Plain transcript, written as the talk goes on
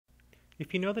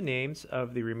If you know the names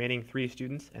of the remaining 3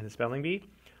 students in the spelling bee,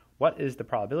 what is the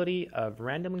probability of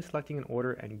randomly selecting an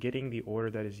order and getting the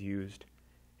order that is used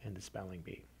in the spelling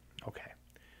bee? Okay,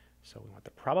 so we want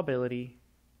the probability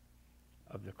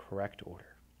of the correct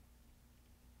order.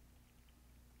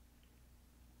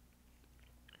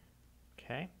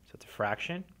 Okay, so it's a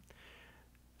fraction.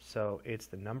 So it's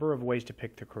the number of ways to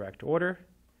pick the correct order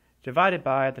divided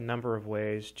by the number of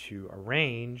ways to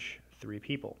arrange 3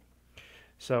 people.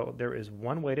 So there is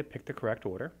one way to pick the correct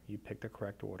order. You pick the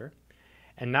correct order.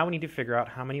 And now we need to figure out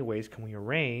how many ways can we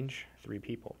arrange 3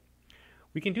 people.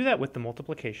 We can do that with the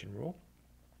multiplication rule.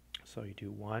 So you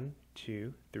do 1,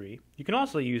 2, 3. You can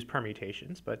also use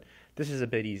permutations, but this is a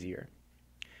bit easier.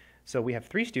 So we have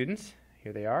 3 students.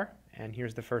 Here they are. And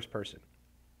here's the first person.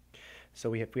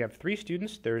 So if we have 3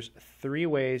 students, there's 3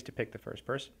 ways to pick the first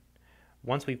person.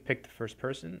 Once we've picked the first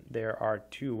person, there are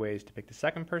 2 ways to pick the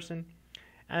second person,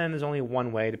 and then there's only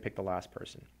 1 way to pick the last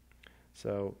person.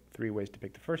 So 3 ways to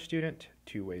pick the first student,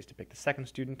 2 ways to pick the second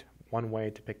student, 1 way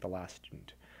to pick the last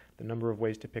student. The number of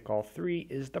ways to pick all 3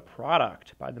 is the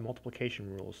product by the multiplication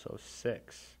rule, so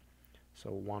 6.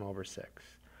 So 1 over 6.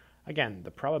 Again,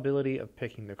 the probability of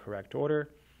picking the correct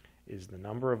order is the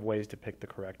number of ways to pick the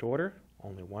correct order,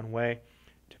 only 1 way,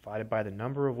 divided by the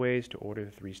number of ways to order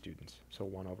the 3 students, so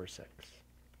 1 over 6.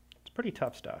 It's pretty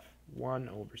tough stuff. 1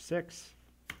 over 6.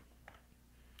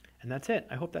 And that's it.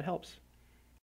 I hope that helps.